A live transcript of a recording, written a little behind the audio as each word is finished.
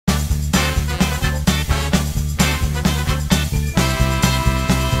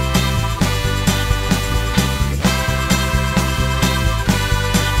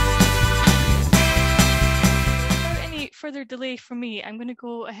further delay from me, I'm going to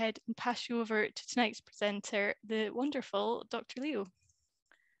go ahead and pass you over to tonight's presenter, the wonderful Dr. Liu.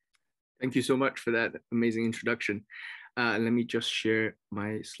 Thank you so much for that amazing introduction. Let me just share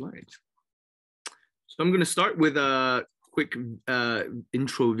my slides. So I'm going to start with a quick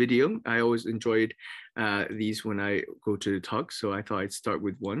intro video. I always enjoyed these when I go to talks, so I thought I'd start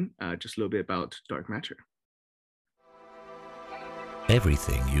with one, just a little bit about dark matter.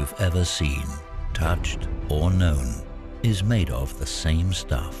 Everything you've ever seen, touched, or known is made of the same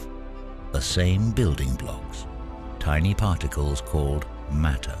stuff, the same building blocks, tiny particles called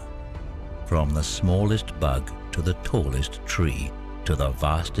matter. From the smallest bug to the tallest tree to the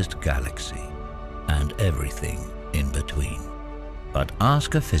vastest galaxy, and everything in between. But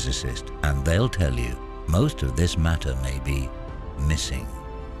ask a physicist and they'll tell you most of this matter may be missing.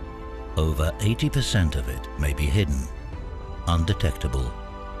 Over 80% of it may be hidden, undetectable,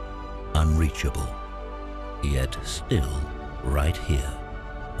 unreachable, yet still right here,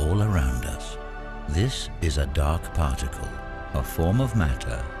 all around us. This is a dark particle, a form of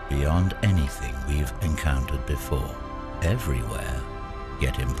matter beyond anything we've encountered before, everywhere,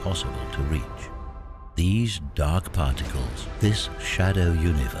 yet impossible to reach. These dark particles, this shadow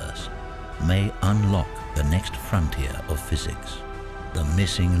universe, may unlock the next frontier of physics, the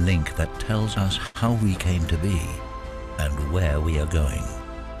missing link that tells us how we came to be and where we are going.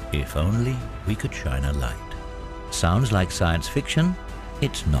 If only we could shine a light. Sounds like science fiction?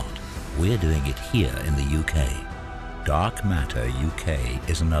 It's not. We're doing it here in the UK. Dark Matter UK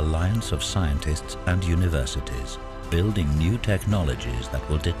is an alliance of scientists and universities building new technologies that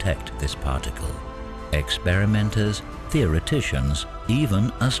will detect this particle. Experimenters, theoreticians,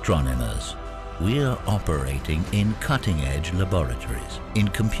 even astronomers. We're operating in cutting-edge laboratories, in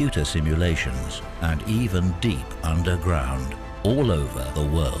computer simulations, and even deep underground, all over the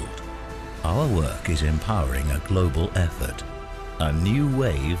world. Our work is empowering a global effort, a new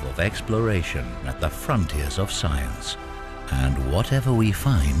wave of exploration at the frontiers of science. And whatever we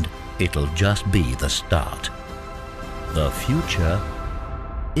find, it'll just be the start. The future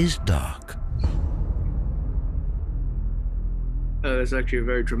is dark. That's actually a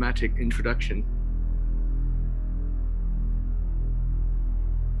very dramatic introduction.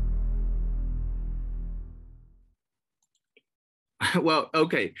 Well,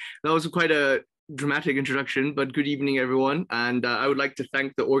 okay, that was quite a dramatic introduction, but good evening, everyone. And I would like to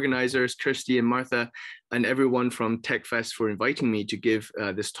thank the organizers, Kirsty and Martha, and everyone from TechFest for inviting me to give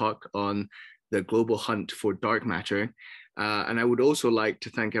this talk on the global hunt for dark matter. And I would also like to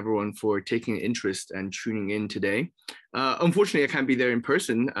thank everyone for taking an interest and tuning in today. Unfortunately, I can't be there in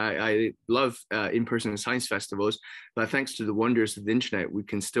person. I love in-person science festivals, but thanks to the wonders of the internet, we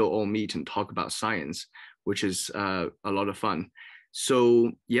can still all meet and talk about science, which is a lot of fun.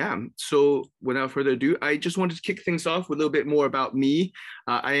 So yeah, so without further ado, I just wanted to kick things off with a little bit more about me.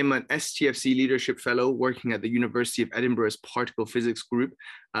 I am an STFC Leadership Fellow working at the University of Edinburgh's Particle Physics Group.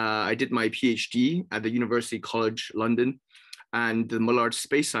 I did my PhD at the University College London and the Mullard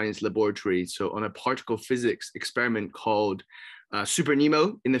Space Science Laboratory, so on a particle physics experiment called Super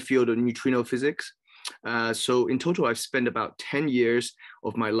NEMO in the field of neutrino physics. So in total, I've spent about 10 years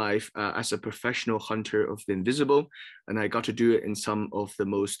of my life as a professional hunter of the invisible, and I got to do it in some of the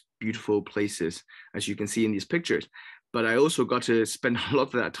most beautiful places, as you can see in these pictures. But I also got to spend a lot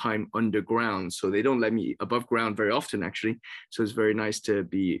of that time underground, so they don't let me above ground very often, actually. So it's very nice to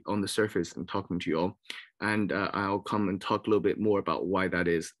be on the surface and talking to you all. And I'll come and talk a little bit more about why that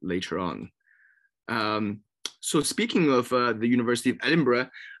is later on. So speaking of the University of Edinburgh,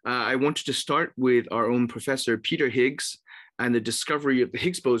 I wanted to start with our own professor, Peter Higgs, and the discovery of the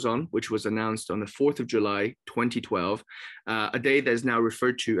Higgs boson, which was announced on the 4th of July, 2012, a day that is now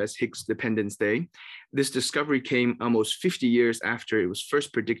referred to as Higgs Dependence Day. This discovery came almost 50 years after it was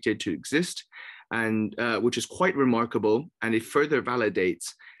first predicted to exist, and which is quite remarkable, and it further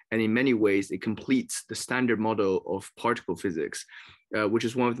validates, and in many ways, it completes the standard model of particle physics, which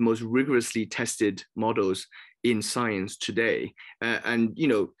is one of the most rigorously tested models in science today. And, you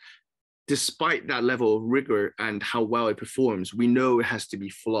know, despite that level of rigor and how well it performs, we know it has to be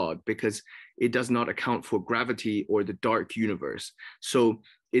flawed because it does not account for gravity or the dark universe. So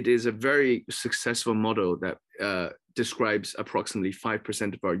it is a very successful model that describes approximately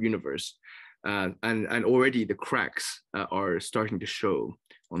 5% of our universe. And already the cracks are starting to show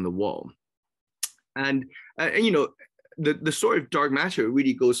on the wall. And you know, the story of dark matter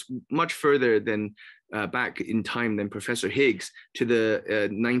really goes much further than back in time than Professor Higgs to the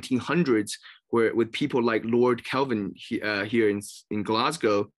 1900s, where with people like Lord Kelvin here in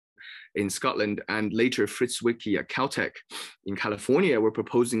Glasgow, in Scotland, and later Fritz Zwicky at Caltech in California were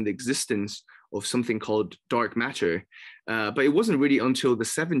proposing the existence of something called dark matter. But it wasn't really until the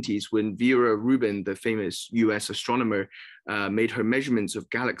 70s when Vera Rubin, the famous US astronomer, made her measurements of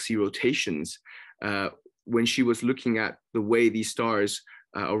galaxy rotations when she was looking at the way these stars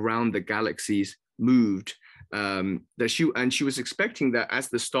around the galaxies moved. She was expecting that as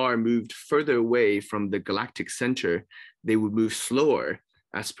the star moved further away from the galactic center, they would move slower,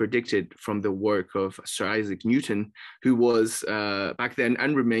 as predicted from the work of Sir Isaac Newton, who was back then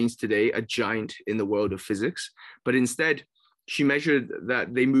and remains today a giant in the world of physics. But instead, she measured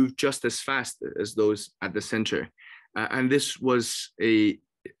that they moved just as fast as those at the center. And this was a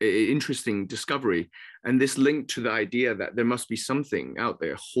interesting discovery. And this linked to the idea that there must be something out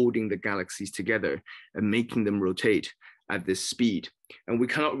there holding the galaxies together and making them rotate at this speed. And we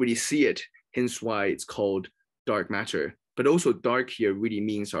cannot really see it, hence why it's called dark matter. But also dark here really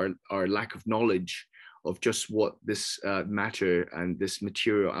means our lack of knowledge of just what this matter and this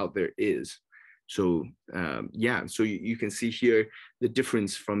material out there is. So yeah, so you can see here the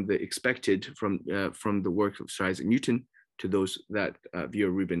difference from the expected from the work of Sir Isaac Newton to those that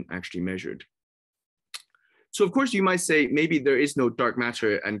Vera Rubin actually measured. So of course you might say maybe there is no dark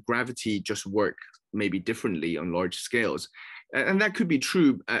matter and gravity just work maybe differently on large scales. And that could be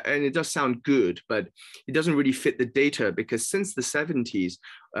true, and it does sound good, but it doesn't really fit the data, because since the 70s,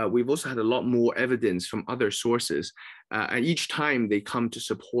 we've also had a lot more evidence from other sources. And each time they come to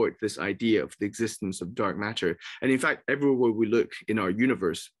support this idea of the existence of dark matter. And in fact, everywhere we look in our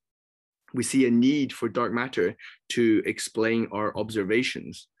universe, we see a need for dark matter to explain our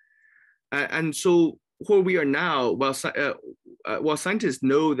observations. And so where we are now, while scientists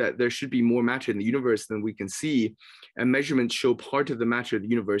know that there should be more matter in the universe than we can see, and measurements show part of the matter of the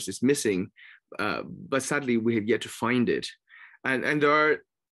universe is missing, but sadly we have yet to find it. And there are,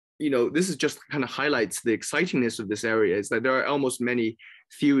 this is just kind of highlights the excitingness of this area, is that there are almost many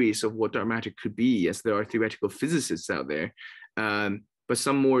theories of what dark matter could be, as there are theoretical physicists out there. But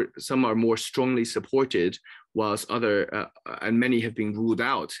some are more strongly supported, whilst other and many have been ruled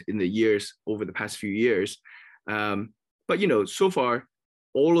out in the years over the past few years. But so far,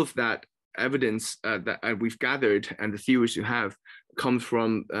 all of that evidence that we've gathered and the theories you have come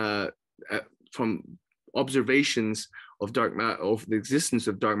from observations of of the existence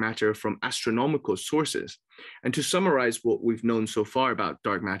of dark matter from astronomical sources. And to summarize what we've known so far about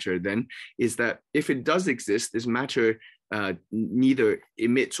dark matter, then, is that if it does exist, this matter neither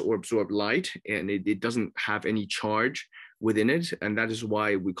emits or absorbs light, and it doesn't have any charge within it, and that is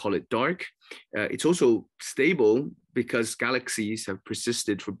why we call it dark. It's also stable because galaxies have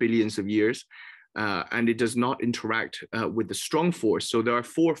persisted for billions of years, and it does not interact with the strong force. So there are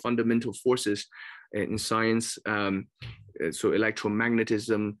four fundamental forces in science, so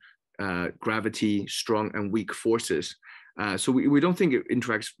electromagnetism, gravity, strong and weak forces. So we don't think it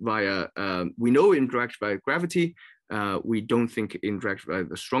interacts via, we know it interacts via gravity. We don't think it interacts via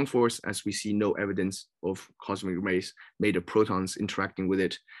the strong force, as we see no evidence of cosmic rays made of protons interacting with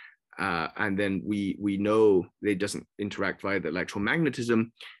it. And then we know it doesn't interact via the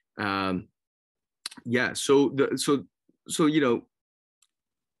electromagnetism. Yeah, so the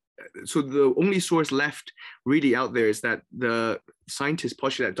only source left really out there is that the scientists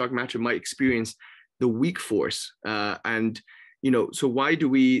postulate that dark matter might experience the weak force. So why do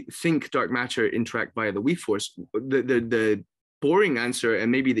we think dark matter interact via the weak force? The boring answer,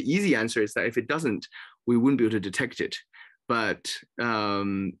 and maybe the easy answer, is that if it doesn't, we wouldn't be able to detect it. But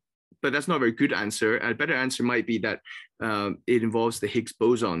that's not a very good answer. A better answer might be that it involves the Higgs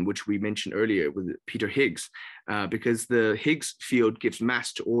boson, which we mentioned earlier with Peter Higgs, because the Higgs field gives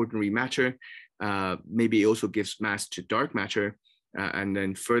mass to ordinary matter. Maybe it also gives mass to dark matter. And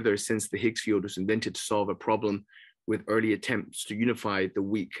then further, since the Higgs field was invented to solve a problem with early attempts to unify the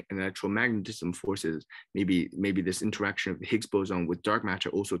weak and electromagnetism forces, maybe this interaction of the Higgs boson with dark matter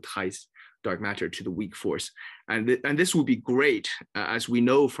also ties dark matter to the weak force. And this would be great. As we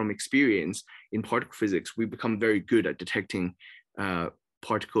know from experience in particle physics, we become very good at detecting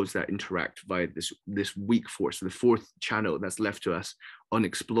particles that interact via this weak force, the fourth channel that's left to us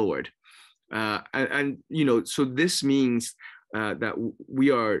unexplored. So this means that we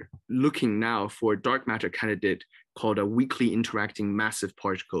are looking now for a dark matter candidate called a weakly interacting massive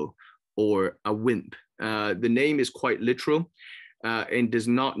particle, or a WIMP. The name is quite literal, and does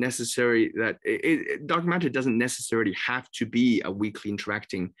not necessarily dark matter doesn't necessarily have to be a weakly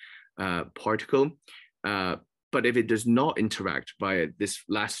interacting particle. But if it does not interact via this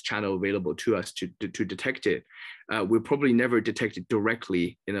last channel available to us to detect it, we'll probably never detect it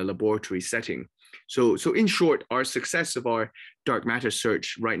directly in a laboratory setting. So in short, our success of our dark matter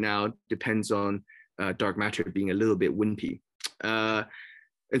search right now depends on dark matter being a little bit wimpy.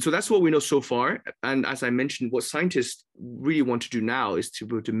 And so that's what we know so far. And as I mentioned, what scientists really want to do now is to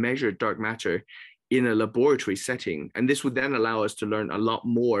be able to measure dark matter in a laboratory setting. And this would then allow us to learn a lot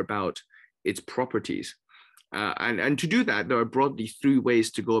more about its properties. And to do that, there are broadly three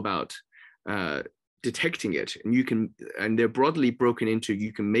ways to go about detecting it. And they're broadly broken into,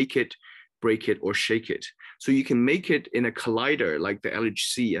 you can make it, break it, or shake it. So you can make it in a collider like the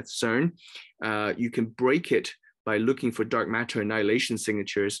LHC at CERN. You can break it by looking for dark matter annihilation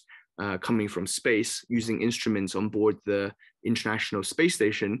signatures coming from space using instruments on board the International Space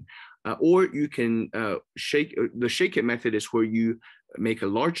Station. Or you can shake. The shake it method is where you make a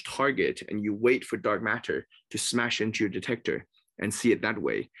large target and you wait for dark matter to smash into your detector and see it that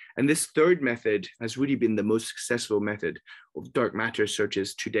way. And this third method has really been the most successful method of dark matter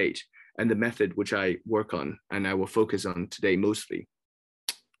searches to date, and the method which I work on and I will focus on today mostly.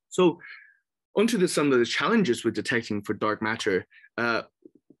 So onto some of the challenges with detecting for dark matter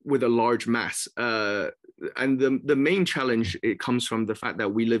with a large mass. And the main challenge, it comes from the fact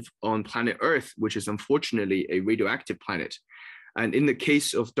that we live on planet Earth, which is unfortunately a radioactive planet. And in the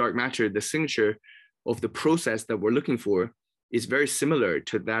case of dark matter, the signature of the process that we're looking for is very similar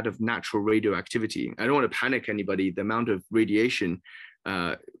to that of natural radioactivity. I don't want to panic anybody. The amount of radiation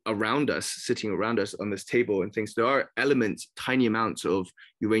around us, sitting around us on this table and things, there are elements, tiny amounts of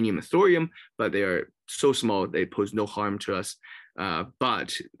uranium and thorium, but they are so small, they pose no harm to us.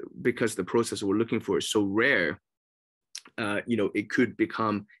 But because the process we're looking for is so rare, it could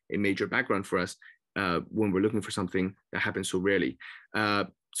become a major background for us when we're looking for something that happens so rarely.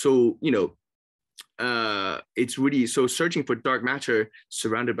 It's really, so searching for dark matter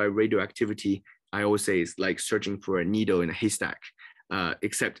surrounded by radioactivity, I always say, is like searching for a needle in a haystack,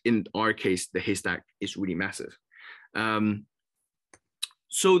 except in our case, the haystack is really massive.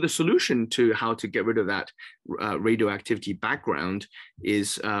 So the solution to how to get rid of that radioactivity background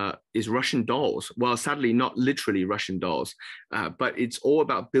is Russian dolls. Well, sadly, not literally Russian dolls, but it's all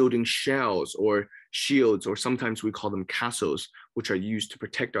about building shells or shields, or sometimes we call them castles, which are used to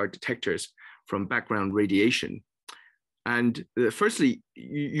protect our detectors from background radiation. And firstly,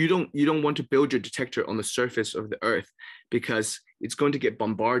 you don't want to build your detector on the surface of the Earth, because it's going to get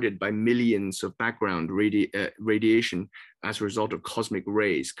bombarded by millions of background radiation as a result of cosmic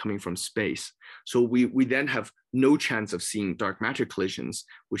rays coming from space. So we then have no chance of seeing dark matter collisions,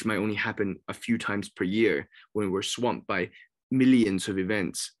 which might only happen a few times per year when we're swamped by millions of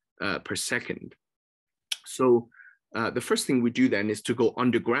events per second. So the first thing we do then is to go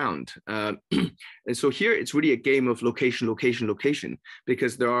underground. And so here it's really a game of location, location, location,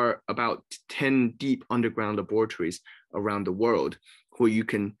 because there are about 10 deep underground laboratories around the world where you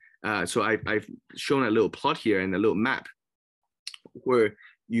can, so I've shown a little plot here and a little map where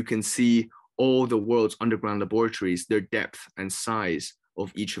you can see all the world's underground laboratories, their depth and size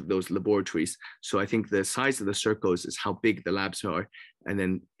of each of those laboratories. So I think the size of the circles is how big the labs are, and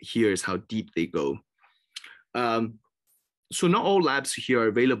then here is how deep they go. So not all labs here are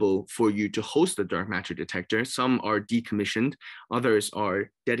available for you to host a dark matter detector. Some are decommissioned, others are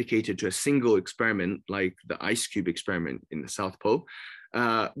dedicated to a single experiment, like the ice cube experiment in the South Pole,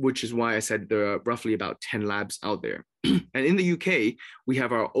 which is why I said there are roughly about 10 labs out there. And in the UK, we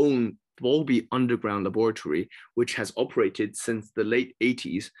have our own Bowlby Underground Laboratory, which has operated since the late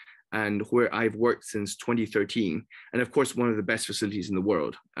 80s, and where I've worked since 2013. And of course, one of the best facilities in the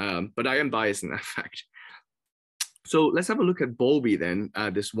world. But I am biased in that fact. So let's have a look at Bowlby then,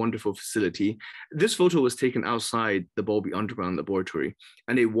 this wonderful facility. This photo was taken outside the Bowlby Underground Laboratory,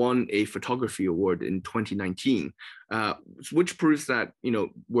 and it won a photography award in 2019, which proves that,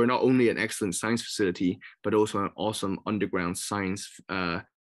 we're not only an excellent science facility, but also an awesome underground science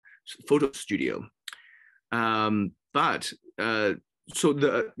photo studio.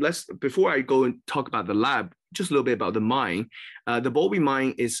 Before I go and talk about the lab, just a little bit about the mine. The Bowlby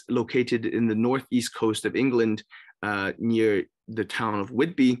mine is located in the northeast coast of England, near the town of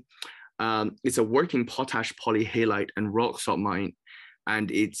Whitby. It's a working potash, polyhalite, and rock salt mine, and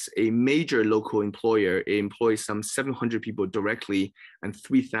it's a major local employer. It employs some 700 people directly and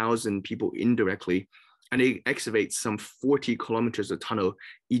 3,000 people indirectly, and it excavates some 40 kilometers of tunnel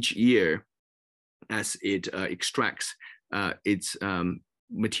each year as it extracts its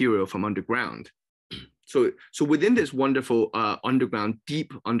material from underground. So within this wonderful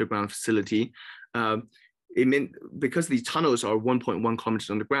deep underground facility, it meant, because these tunnels are 1.1 kilometers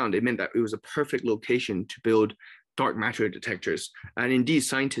underground, it meant that it was a perfect location to build dark matter detectors. And indeed,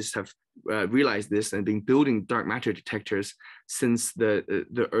 scientists have realized this and been building dark matter detectors since the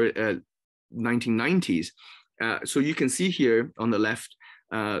 1990s. So you can see here on the left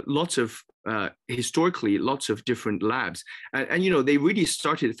historically lots of different labs, and you know, they really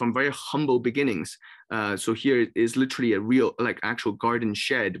started from very humble beginnings. So here is literally a real, like, actual garden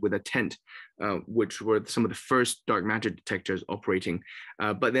shed with a tent, which were some of the first dark matter detectors operating.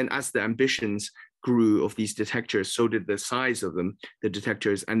 But then as the ambitions grew of these detectors, so did the size of them, the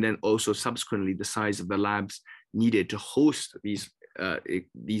detectors, and then also subsequently the size of the labs needed to host these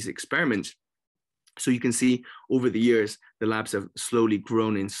experiments. So you can see over the years, the labs have slowly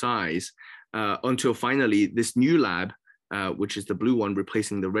grown in size until finally this new lab, which is the blue one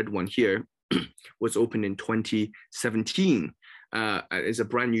replacing the red one here, was opened in 2017. It's a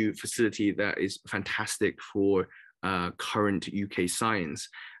brand new facility that is fantastic for current UK science.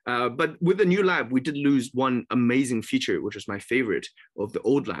 But with the new lab, we did lose one amazing feature, which was my favorite of the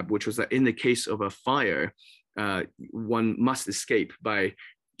old lab, which was that in the case of a fire, one must escape by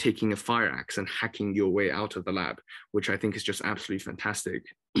taking a fire axe and hacking your way out of the lab, which I think is just absolutely fantastic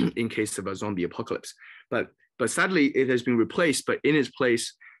in case of a zombie apocalypse. But sadly, it has been replaced. But in its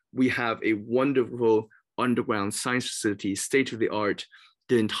place, we have a wonderful underground science facility, state of the art.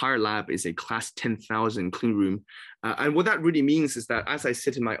 The entire lab is a class 10,000 clean room. And what that really means is that as I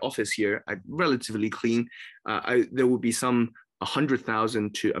sit in my office here, I'm relatively clean. There will be some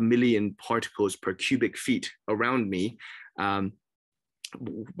 100,000 to 1 million particles per cubic feet around me.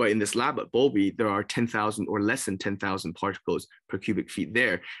 But in this lab at Bowlby, there are 10,000 or less than 10,000 particles per cubic feet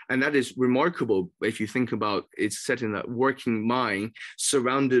there. And that is remarkable if you think about it's set in a working mine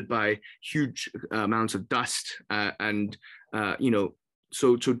surrounded by huge amounts of dust. You know,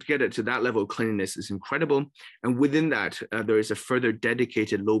 so to get it to that level of cleanliness is incredible. And within that, there is a further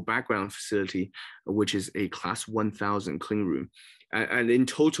dedicated low background facility, which is a class 1,000 clean room. And in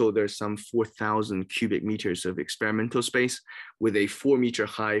total, there's some 4,000 cubic meters of experimental space with a 4-meter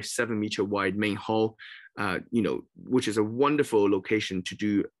high, 7-meter wide main hall, you know, which is a wonderful location to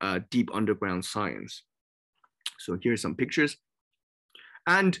do deep underground science. So here's some pictures.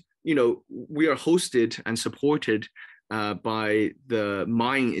 And, you know, we are hosted and supported by the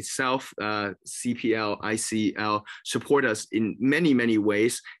mine itself. CPL, ICL support us in many, many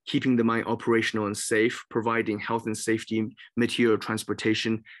ways, keeping the mine operational and safe, providing health and safety, material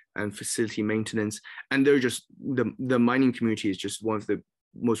transportation, and facility maintenance. And they're just, the mining community is just one of the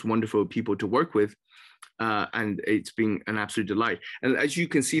most wonderful people to work with. And it's been an absolute delight. And as you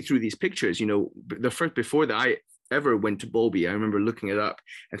can see through these pictures, you know, before that I ever went to Bowlby, I remember looking it up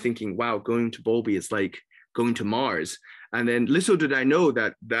and thinking, wow, going to Bowlby is like going to Mars. And then little did I know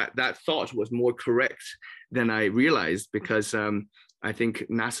that thought was more correct than I realized, because I think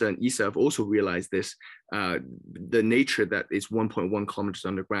NASA and ESA have also realized this, the nature that it's 1.1 kilometers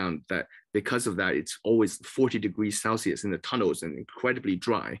underground, that because of that, it's always 40 degrees Celsius in the tunnels and incredibly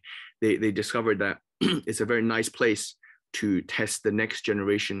dry. They discovered that it's a very nice place to test the next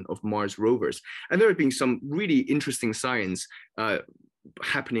generation of Mars rovers. And there have been some really interesting science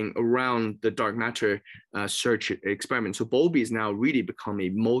happening around the dark matter search experiment. So Bowlby has now really become a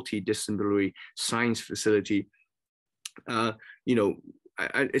multidisciplinary science facility. You know,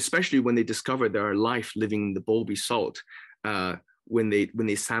 especially when they discovered there are life living in the Bowlby salt. When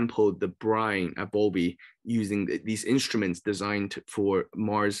they sampled the brine at Bowlby using these instruments designed for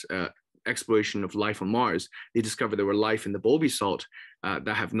Mars exploration of life on Mars, they discovered there were life in the Bowlby salt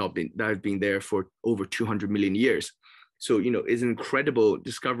that have been there for over 200 million years. So, you know, it's an incredible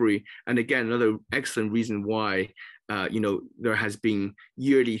discovery. And again, another excellent reason why, you know, there has been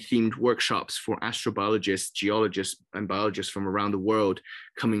yearly themed workshops for astrobiologists, geologists, and biologists from around the world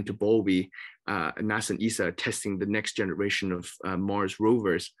coming to Bowlby, NASA and ESA testing the next generation of Mars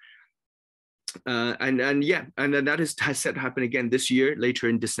rovers. And then that has set to happen again this year, later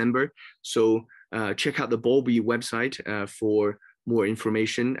in December. So check out the Bowlby website for more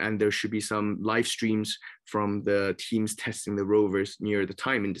information, and there should be some live streams from the teams testing the rovers near the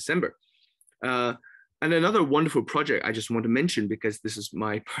time in December. And another wonderful project I just want to mention, because this is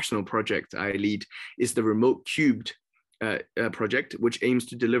my personal project I lead, is the Remote Cubed project, which aims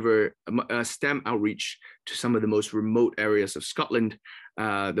to deliver STEM outreach to some of the most remote areas of Scotland.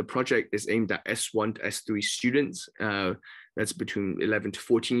 The project is aimed at S1 to S3 students. That's between 11 to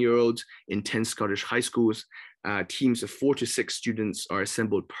 14-year-olds in 10 Scottish high schools. Teams of 4 to 6 students are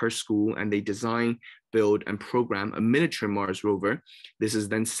assembled per school, and they design, build, and program a miniature Mars rover. This is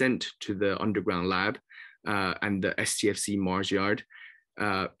then sent to the underground lab and the STFC Mars Yard,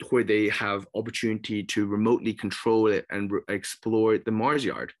 where they have opportunity to remotely control it and explore the Mars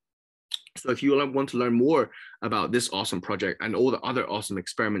Yard. So if you want to learn more about this awesome project and all the other awesome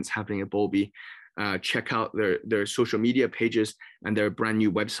experiments happening at Bowlby, check out their social media pages and their brand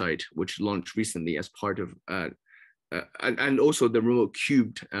new website, which launched recently as part of and also the Remote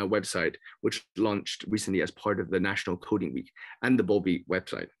Cubed website, which launched recently as part of the National Coding Week, and the Bowlby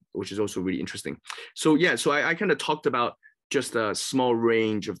website, which is also really interesting. So yeah, so I kind of talked about just a small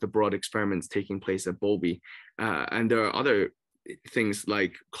range of the broad experiments taking place at Bowlby. And there are other things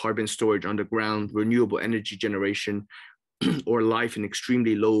like carbon storage underground, renewable energy generation, or life in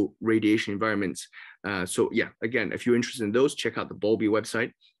extremely low radiation environments. So yeah, again, if you're interested in those, check out the Bowlby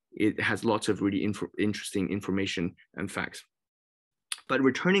website. It has lots of really interesting information and facts. But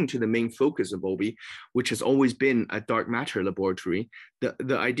returning to the main focus of Bowlby, which has always been a dark matter laboratory,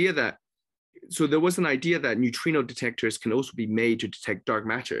 the idea that, so there was an idea that neutrino detectors can also be made to detect dark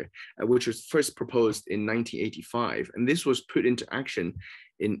matter, which was first proposed in 1985. And this was put into action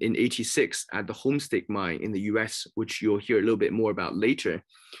in 86 at the Homestake mine in the US, which you'll hear a little bit more about later.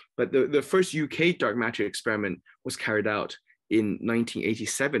 But the first UK dark matter experiment was carried out in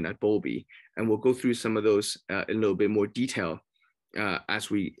 1987 at Bowlby. And we'll go through some of those in a little bit more detail as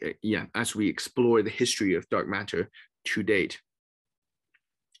we explore the history of dark matter to date.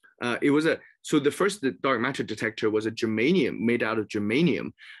 So the first dark matter detector was a germanium, made out of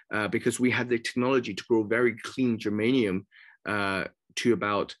germanium, because we had the technology to grow very clean germanium to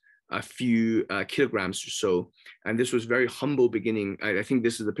about a few kilograms or so. And this was very humble beginning. I think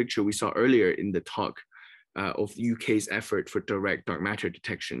this is the picture we saw earlier in the talk of the UK's effort for direct dark matter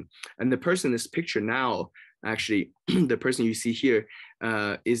detection. And the person in this picture now, actually, the person you see here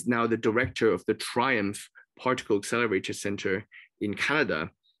is now the director of the Triumph Particle Accelerator Center in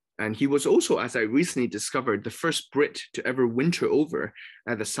Canada. And he was also, as I recently discovered, the first Brit to ever winter over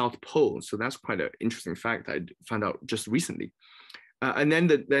at the South Pole. So that's quite an interesting fact I found out just recently. And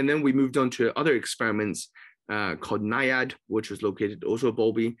then we moved on to other experiments called NIAD, which was located also at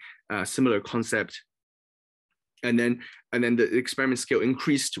Bowlby, similar concept. And then the experiment scale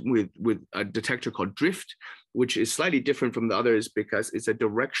increased with a detector called Drift, which is slightly different from the others because it's a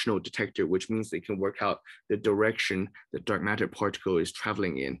directional detector, which means they can work out the direction the dark matter particle is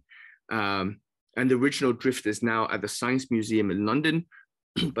traveling in. And the original Drift is now at the Science Museum in London,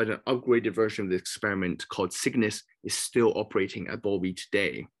 but an upgraded version of the experiment called Cygnus is still operating at Bowlby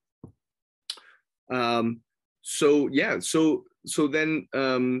today. So then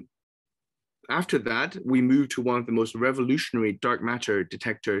after that, we moved to one of the most revolutionary dark matter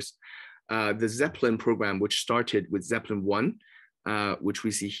detectors, the Zeppelin program, which started with Zeppelin 1, which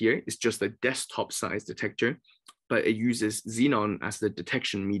we see here. Is just a desktop size detector, but it uses xenon as the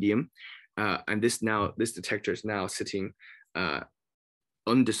detection medium. And this detector is now sitting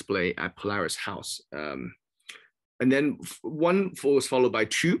on display at Polaris House. And then one was followed by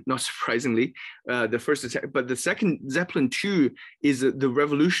two, not surprisingly. But the second, Zeppelin 2, is the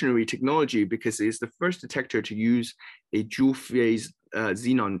revolutionary technology because it's the first detector to use a dual phase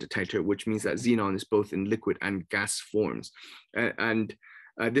xenon detector, which means that xenon is both in liquid and gas forms. And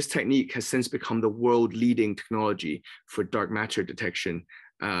this technique has since become the world leading technology for dark matter detection.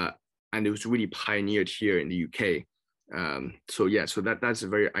 And it was really pioneered here in the UK. So that's a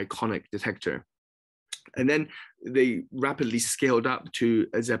very iconic detector. And then they rapidly scaled up to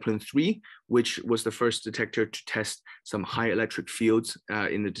a Zeppelin 3, which was the first detector to test some high electric fields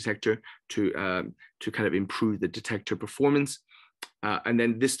in the detector to kind of improve the detector performance. And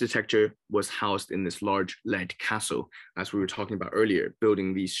then this detector was housed in this large lead castle, as we were talking about earlier,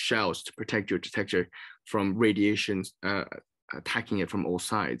 building these shells to protect your detector from radiation attacking it from all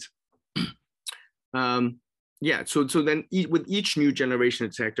sides. So then with each new generation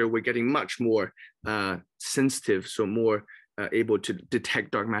of detector, we're getting much more sensitive, so more able to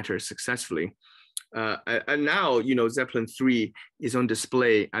detect dark matter successfully. And now, Zeppelin 3 is on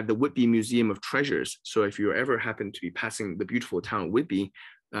display at the Whitby Museum of Treasures. So if you ever happen to be passing the beautiful town of Whitby,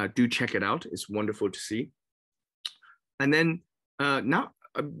 do check it out. It's wonderful to see. And then now,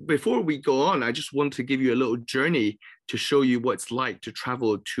 before we go on, I just want to give you a little journey to show you what it's like to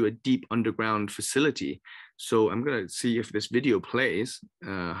travel to a deep underground facility. So I'm going to see if this video plays.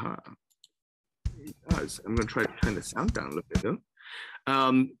 It does. I'm going to try to turn the sound down a little bit though,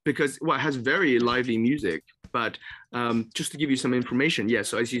 because it has very lively music. But just to give you some information,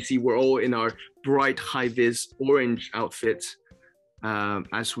 so as you see, we're all in our bright high-vis orange outfits.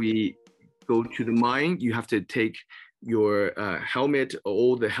 As we go to the mine, you have to take your helmet,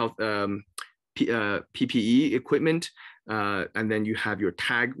 all the health PPE equipment, and then you have your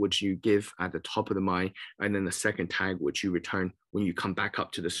tag, which you give at the top of the mine, and then the second tag, which you return when you come back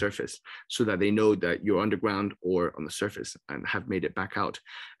up to the surface, so that they know that you're underground or on the surface and have made it back out.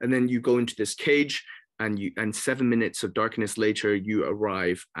 And then you go into this cage, and 7 minutes of darkness later, you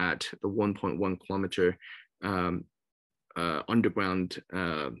arrive at the 1.1 kilometer underground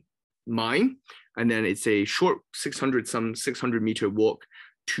mine, and then it's a short 600-meter walk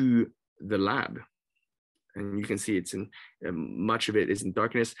to the lab. And you can see it's in much of it is in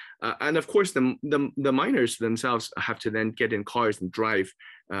darkness. And of course, the miners themselves have to then get in cars and drive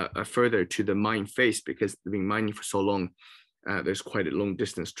further to the mine face, because they've been mining for so long. There's quite a long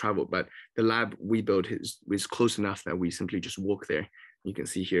distance travel, but the lab we built is close enough that we simply just walk there. You can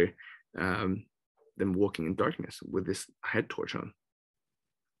see here them walking in darkness with this head torch on.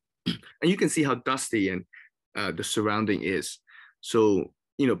 And you can see how dusty and the surrounding is. So,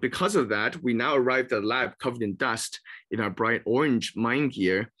 because of that, we now arrived at the lab covered in dust in our bright orange mine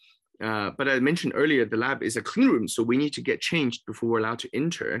gear. But I mentioned earlier, the lab is a clean room, so we need to get changed before we're allowed to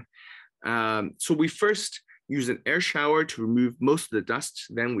enter. So we first use an air shower to remove most of the dust.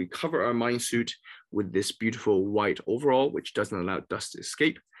 Then we cover our mine suit with this beautiful white overall, which doesn't allow dust to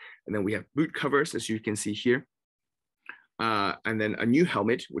escape. And then we have boot covers, as you can see here. And then a new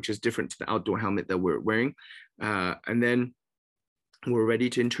helmet, which is different to the outdoor helmet that we're wearing. And then we're ready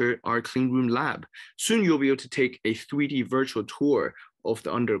to enter our clean room lab. Soon you'll be able to take a 3D virtual tour of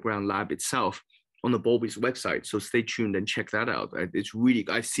the underground lab itself on the Bowlby's website. So stay tuned and check that out. It's really,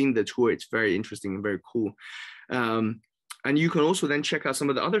 I've seen the tour. It's very interesting and very cool. And you can also then check out some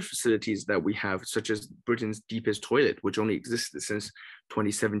of the other facilities that we have, such as Britain's deepest toilet, which only existed since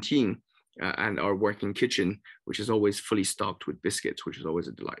 2017, and our working kitchen, which is always fully stocked with biscuits, which is always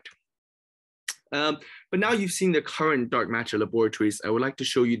a delight. But now you've seen the current dark matter laboratories, I would like to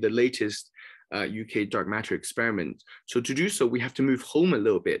show you the latest UK dark matter experiment. So to do so, we have to move home a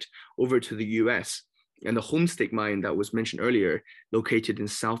little bit over to the US, and the Homestake mine that was mentioned earlier, located in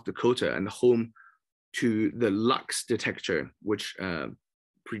South Dakota, and the home to the Lux detector, which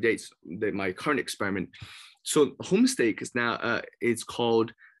predates my current experiment. So Homestake is now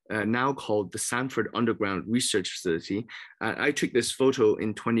now called the Sanford Underground Research Facility. I took this photo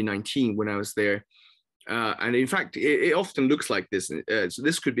in 2019 when I was there. And in fact, it often looks like this. So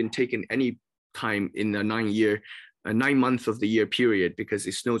this could have been taken any time in a 9 month of the year period, because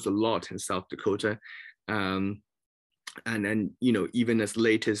it snows a lot in South Dakota. And then, even as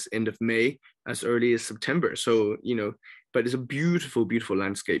late as end of May, as early as September. So, but it's a beautiful, beautiful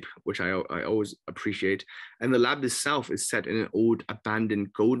landscape, which I always appreciate. And the lab itself is set in an old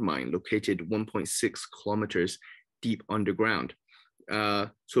abandoned gold mine located 1.6 kilometers deep underground.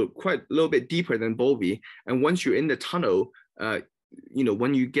 So quite a little bit deeper than Bowlby. And once you're in the tunnel,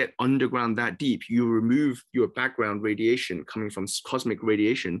 when you get underground that deep, you remove your background radiation coming from cosmic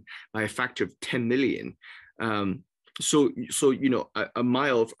radiation by a factor of 10 million. So a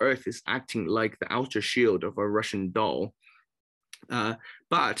mile of Earth is acting like the outer shield of a Russian doll.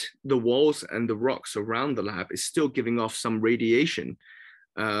 But the walls and the rocks around the lab is still giving off some radiation.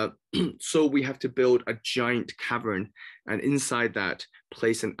 So we have to build a giant cavern, and inside that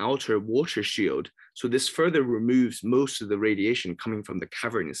place an outer water shield. So this further removes most of the radiation coming from the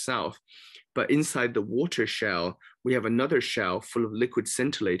cavern itself. But inside the water shell, we have another shell full of liquid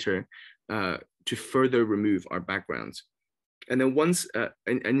scintillator to further remove our backgrounds. And then once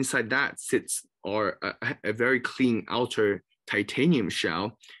and inside that sits a very clean outer titanium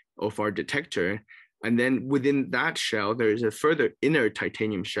shell of our detector. And then within that shell, there is a further inner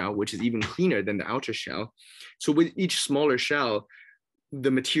titanium shell, which is even cleaner than the outer shell. So with each smaller shell, the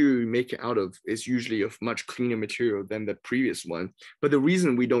material we make it out of is usually of much cleaner material than the previous one. But the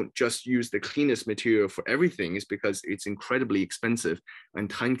reason we don't just use the cleanest material for everything is because it's incredibly expensive and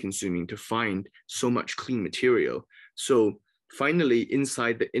time consuming to find so much clean material. So finally,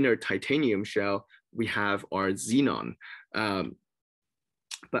 inside the inner titanium shell, we have our xenon.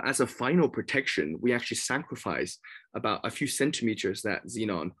 But as a final protection, we actually sacrifice about a few centimeters that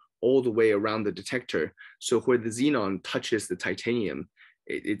xenon all the way around the detector. So where the xenon touches the titanium,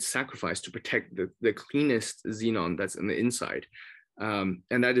 it's sacrificed to protect the cleanest xenon that's on the inside. And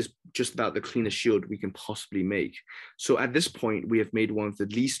that is just about the cleanest shield we can possibly make. So at this point, we have made one of the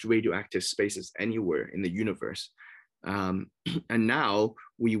least radioactive spaces anywhere in the universe. And now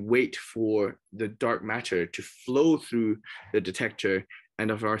we wait for the dark matter to flow through the detector, and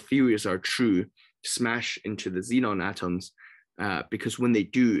if our theories are true, smash into the xenon atoms, because when they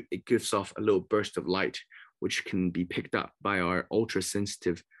do, it gives off a little burst of light, which can be picked up by our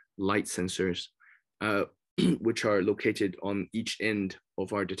ultra-sensitive light sensors, which are located on each end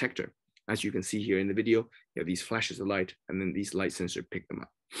of our detector. As you can see here in the video, you have these flashes of light, and then these light sensors pick them up.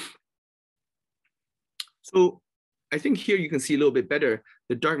 So I think here you can see a little bit better.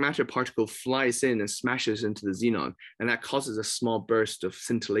 The dark matter particle flies in and smashes into the xenon, and that causes a small burst of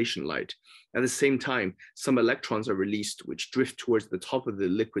scintillation light. At the same time, some electrons are released, which drift towards the top of the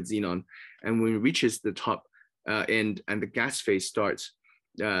liquid xenon. And when it reaches the top end and the gas phase starts,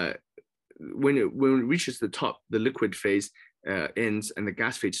 when it reaches the top, the liquid phase ends and the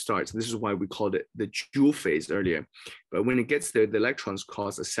gas phase starts. This is why we called it the Joule phase earlier. But when it gets there, the electrons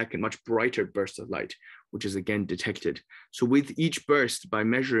cause a second, much brighter burst of light, which is again detected. So with each burst, by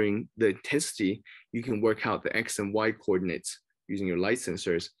measuring the intensity, you can work out the X and Y coordinates using your light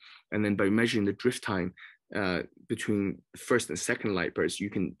sensors. And then by measuring the drift time between first and second light bursts,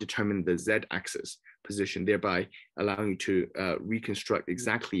 you can determine the Z-axis position, thereby allowing you to reconstruct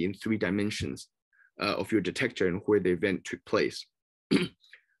exactly in 3 dimensions of your detector and where the event took place.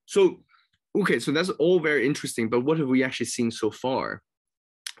 So, okay, so that's all very interesting, but what have we actually seen so far?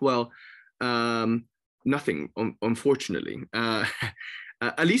 Well, nothing, unfortunately.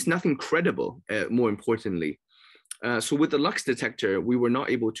 At least nothing credible, more importantly. So with the Lux detector, we were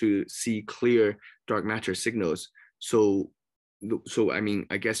not able to see clear dark matter signals. So I mean,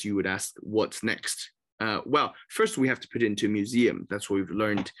 I guess you would ask, what's next? Well, first we have to put it into a museum. That's what we've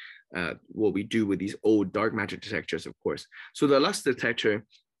learned, what we do with these old dark matter detectors, of course. So the Lux detector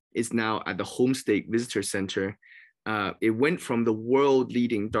is now at the Homestake Visitor Center. It went from the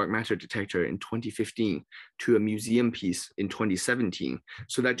world-leading dark matter detector in 2015 to a museum piece in 2017.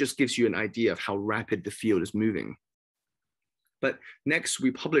 So that just gives you an idea of how rapid the field is moving. But next, we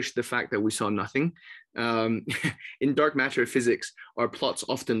published the fact that we saw nothing. In dark matter physics, our plots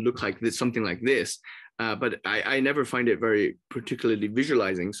often look like this, something like this, but I never find it very particularly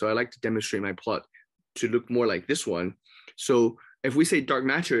visualizing. So I like to demonstrate my plot to look more like this one. So if we say dark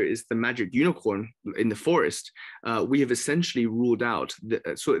matter is the magic unicorn in the forest, we have essentially ruled out,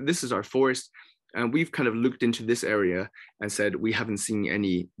 so this is our forest, and we've kind of looked into this area and said we haven't seen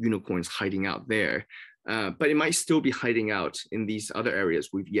any unicorns hiding out there. But it might still be hiding out in these other areas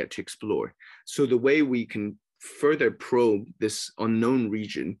we've yet to explore. So the way we can further probe this unknown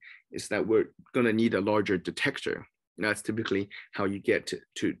region is that we're going to need a larger detector. And that's typically how you get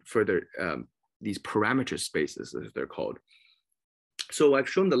to further these parameter spaces, as they're called. So I've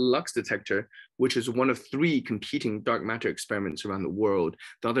shown the Lux detector, which is one of 3 competing dark matter experiments around the world,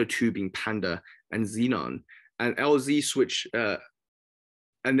 the other 2 being Panda and Xenon. And LZ switch,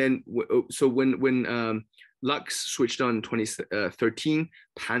 and then, so when Lux switched on in 2013,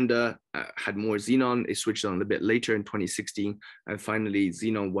 Panda had more Xenon. It switched on a bit later in 2016. And finally,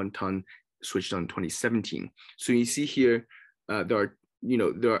 Xenon 1 ton switched on in 2017. So you see here, there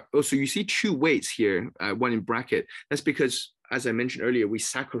are also, you see 2 weights here, one in bracket. That's because, as I mentioned earlier, we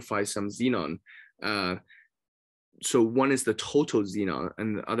sacrificed some Xenon. So one is the total Xenon,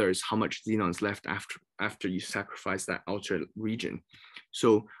 and the other is how much Xenon is left after you sacrifice that outer region.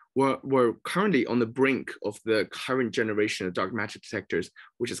 So we're currently on the brink of the current generation of dark matter detectors,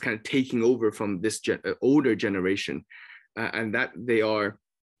 which is kind of taking over from this older generation, and that they are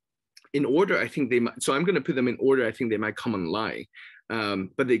in order. I think they might. So I'm going to put them in order. I think they might come online.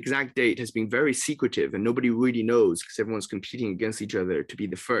 But the exact date has been very secretive and nobody really knows because everyone's competing against each other to be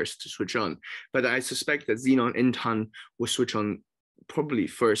the first to switch on. But I suspect that Xenon N-ton will switch on probably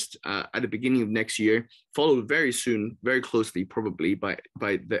first at the beginning of next year, followed very soon, very closely probably by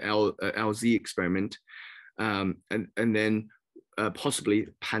the LZ experiment. And then possibly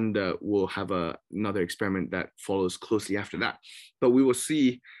Panda will have another experiment that follows closely after that. But we will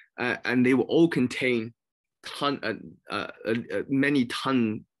see, and they will all contain many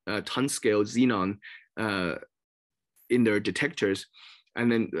ton scale Xenon in their detectors, and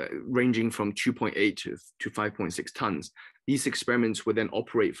then ranging from 2.8 to 5.6 tons. These experiments will then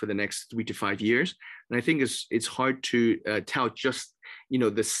operate for the next 3 to 5 years, and I think it's hard to tell just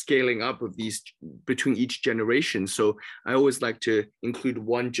the scaling up of these between each generation. So I always like to include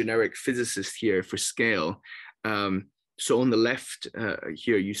one generic physicist here for scale. So on the left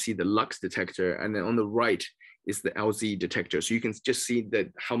here, you see the Lux detector, and then on the right is the LZ detector. So you can just see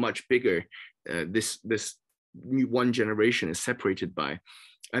that how much bigger this new one generation is separated by.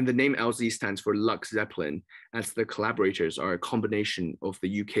 And the name LZ stands for Lux Zeppelin, as the collaborators are a combination of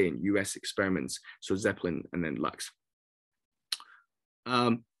the UK and US experiments. So Zeppelin and then Lux.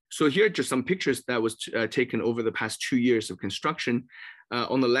 So here are just some pictures that was taken over the past 2 years of construction.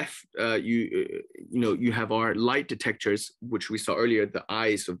 On the left, you have our light detectors, which we saw earlier, the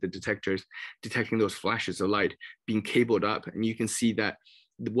eyes of the detectors detecting those flashes of light being cabled up. And you can see that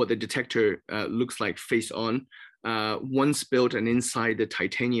what the detector looks like face on. Once built and inside the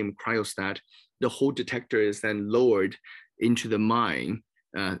titanium cryostat, the whole detector is then lowered into the mine.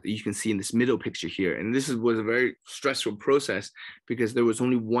 You can see in this middle picture here. And this was a very stressful process because there was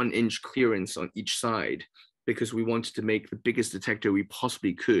only 1 inch clearance on each side, because we wanted to make the biggest detector we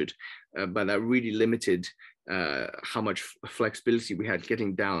possibly could, but that really limited how much flexibility we had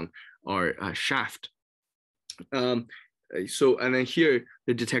getting down our shaft. and then here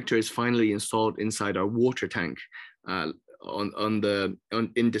the detector is finally installed inside our water tank in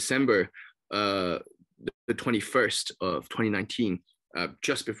December the 21st of 2019,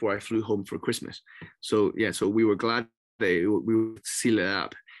 just before I flew home for Christmas. So yeah, so we were glad we would seal it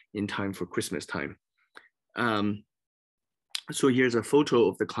up in time for Christmas time. So here's a photo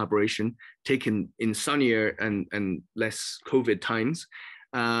of the collaboration taken in sunnier and less COVID times.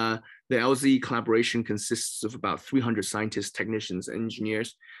 The LZ collaboration consists of about 300 scientists, technicians,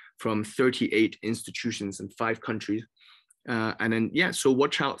 engineers from 38 institutions in 5 countries. And then, yeah, so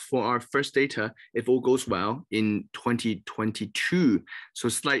watch out for our first data, if all goes well, in 2022. So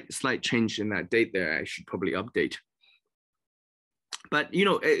slight change in that date there. I should probably update. But, you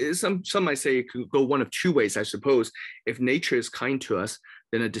know, some might say it could go one of 2 ways, I suppose. If nature is kind to us,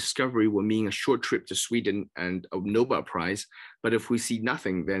 then a discovery will mean a short trip to Sweden and a Nobel Prize. But if we see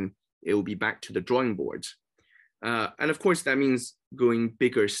nothing, then it will be back to the drawing boards. And of course, that means going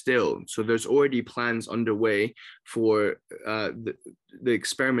bigger still. So there's already plans underway for the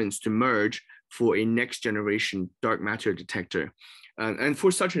experiments to merge for a next generation dark matter detector. And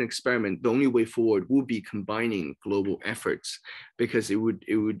for such an experiment, the only way forward will be combining global efforts, because it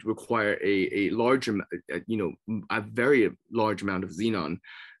would require a large, a very large amount of xenon.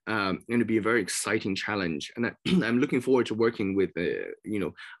 And it'd be a very exciting challenge. And I'm looking forward to working with a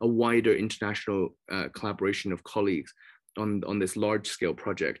wider international collaboration of colleagues on this large scale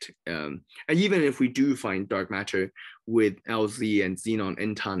project. And even if we do find dark matter with LZ and xenon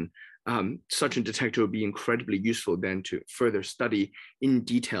n-ton, such a detector would be incredibly useful then to further study in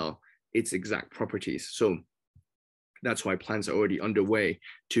detail its exact properties. So that's why plans are already underway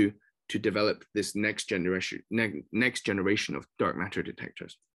to develop this next generation of dark matter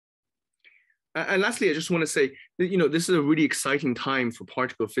detectors. And lastly, I just want to say that, this is a really exciting time for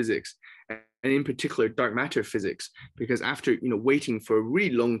particle physics, and in particular dark matter physics, because after waiting for a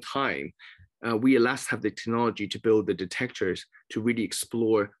really long time, we at last have the technology to build the detectors to really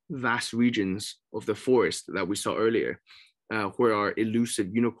explore vast regions of the forest that we saw earlier, where our elusive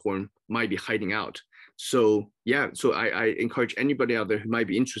unicorn might be hiding out. So yeah, so I encourage anybody out there who might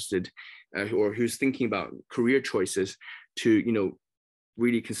be interested or who's thinking about career choices to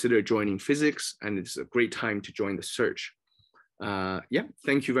really consider joining physics, and it's a great time to join the search. Yeah,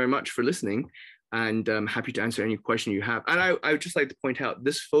 thank you very much for listening, and I'm happy to answer any question you have. And I would just like to point out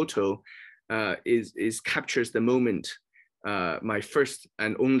this photo captures the moment my first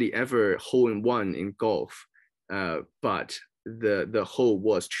and only ever hole-in-one in golf, but the hole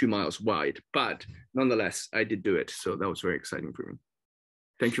was 2 miles wide, but nonetheless I did do it, so that was very exciting for me.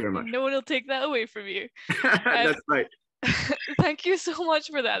 Thank you very much. No one will take that away from you. That's right. Thank you so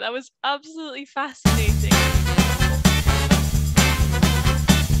much for that. That was absolutely fascinating.